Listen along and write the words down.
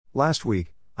Last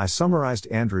week, I summarized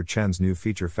Andrew Chen's new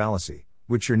feature fallacy,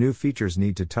 which your new features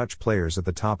need to touch players at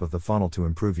the top of the funnel to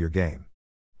improve your game.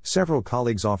 Several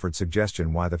colleagues offered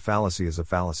suggestion why the fallacy is a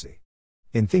fallacy.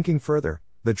 In thinking further,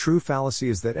 the true fallacy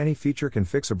is that any feature can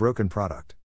fix a broken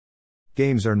product.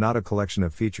 Games are not a collection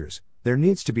of features, there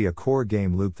needs to be a core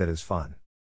game loop that is fun.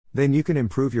 Then you can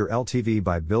improve your LTV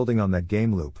by building on that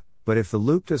game loop, but if the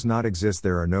loop does not exist,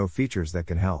 there are no features that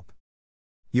can help.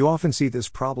 You often see this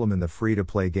problem in the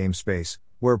free-to-play game space,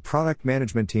 where product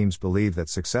management teams believe that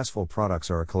successful products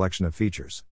are a collection of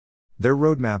features. Their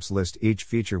roadmaps list each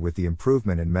feature with the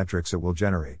improvement in metrics it will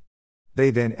generate.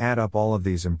 They then add up all of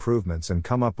these improvements and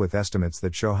come up with estimates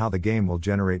that show how the game will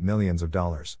generate millions of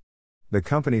dollars. The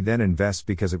company then invests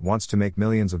because it wants to make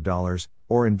millions of dollars,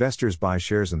 or investors buy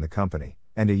shares in the company,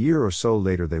 and a year or so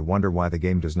later they wonder why the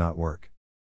game does not work.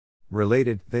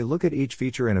 Related, they look at each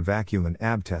feature in a vacuum and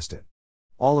AB test it.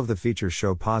 All of the features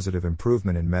show positive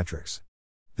improvement in metrics.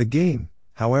 The game,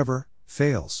 however,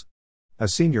 fails. A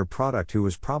senior product who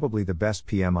was probably the best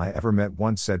PM I ever met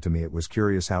once said to me it was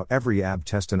curious how every AB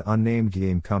test an unnamed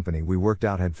game company we worked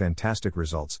out had fantastic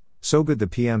results, so good the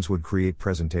PMs would create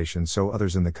presentations so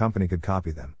others in the company could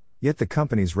copy them, yet the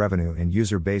company's revenue and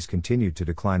user base continued to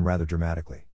decline rather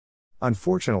dramatically.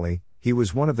 Unfortunately, he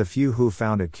was one of the few who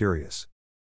found it curious.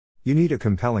 You need a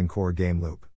compelling core game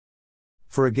loop.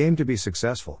 For a game to be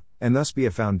successful, and thus be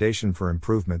a foundation for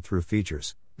improvement through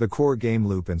features, the core game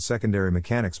loop and secondary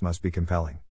mechanics must be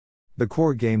compelling. The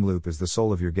core game loop is the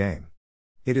soul of your game.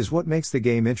 It is what makes the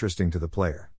game interesting to the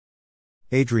player.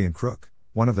 Adrian Crook,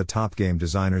 one of the top game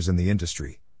designers in the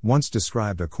industry, once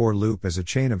described a core loop as a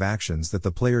chain of actions that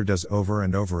the player does over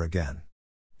and over again.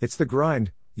 It's the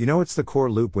grind, it's the core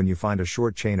loop when you find a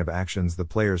short chain of actions the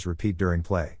players repeat during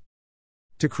play.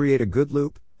 To create a good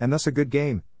loop, and thus a good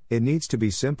game, it needs to be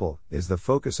simple, is the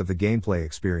focus of the gameplay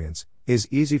experience, is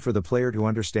easy for the player to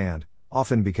understand,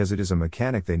 often because it is a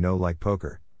mechanic they know like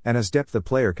poker, and has depth the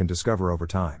player can discover over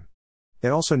time. It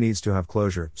also needs to have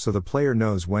closure, so the player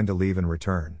knows when to leave and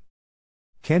return.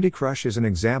 Candy Crush is an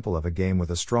example of a game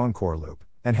with a strong core loop,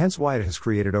 and hence why it has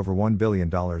created over $1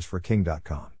 billion for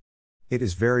King.com. It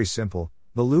is very simple,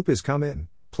 the loop is come in,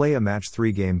 play a match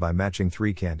 3 game by matching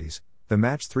 3 candies. The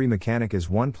match 3 mechanic is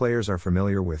one players are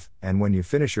familiar with, and when you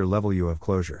finish your level you have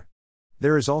closure.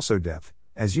 There is also depth,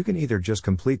 as you can either just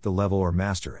complete the level or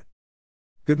master it.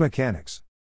 Good mechanics.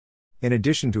 In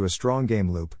addition to a strong game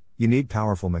loop, you need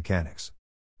powerful mechanics.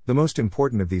 The most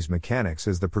important of these mechanics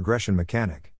is the progression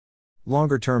mechanic.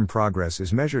 Longer-term progress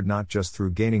is measured not just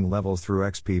through gaining levels through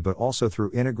XP but also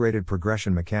through integrated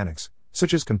progression mechanics,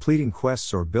 such as completing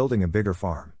quests or building a bigger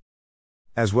farm.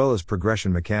 As well as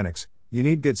progression mechanics, you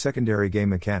need good secondary game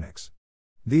mechanics.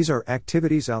 These are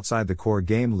activities outside the core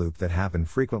game loop that happen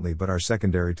frequently but are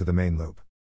secondary to the main loop.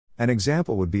 An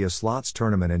example would be a slots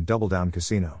tournament in Double Down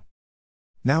Casino.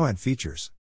 Now add features.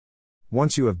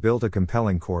 Once you have built a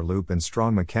compelling core loop and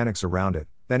strong mechanics around it,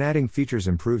 then adding features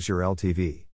improves your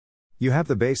LTV. You have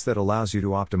the base that allows you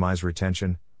to optimize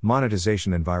retention,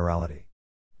 monetization and virality.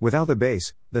 Without the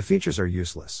base, the features are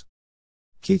useless.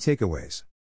 Key takeaways.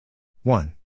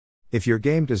 1. If your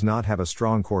game does not have a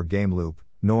strong core game loop,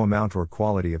 no amount or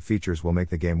quality of features will make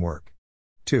the game work.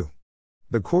 2.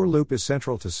 The core loop is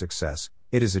central to success,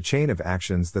 it is a chain of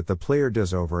actions that the player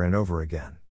does over and over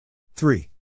again. 3.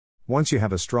 Once you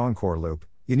have a strong core loop,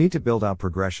 you need to build out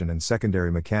progression and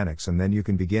secondary mechanics and then you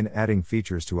can begin adding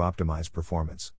features to optimize performance.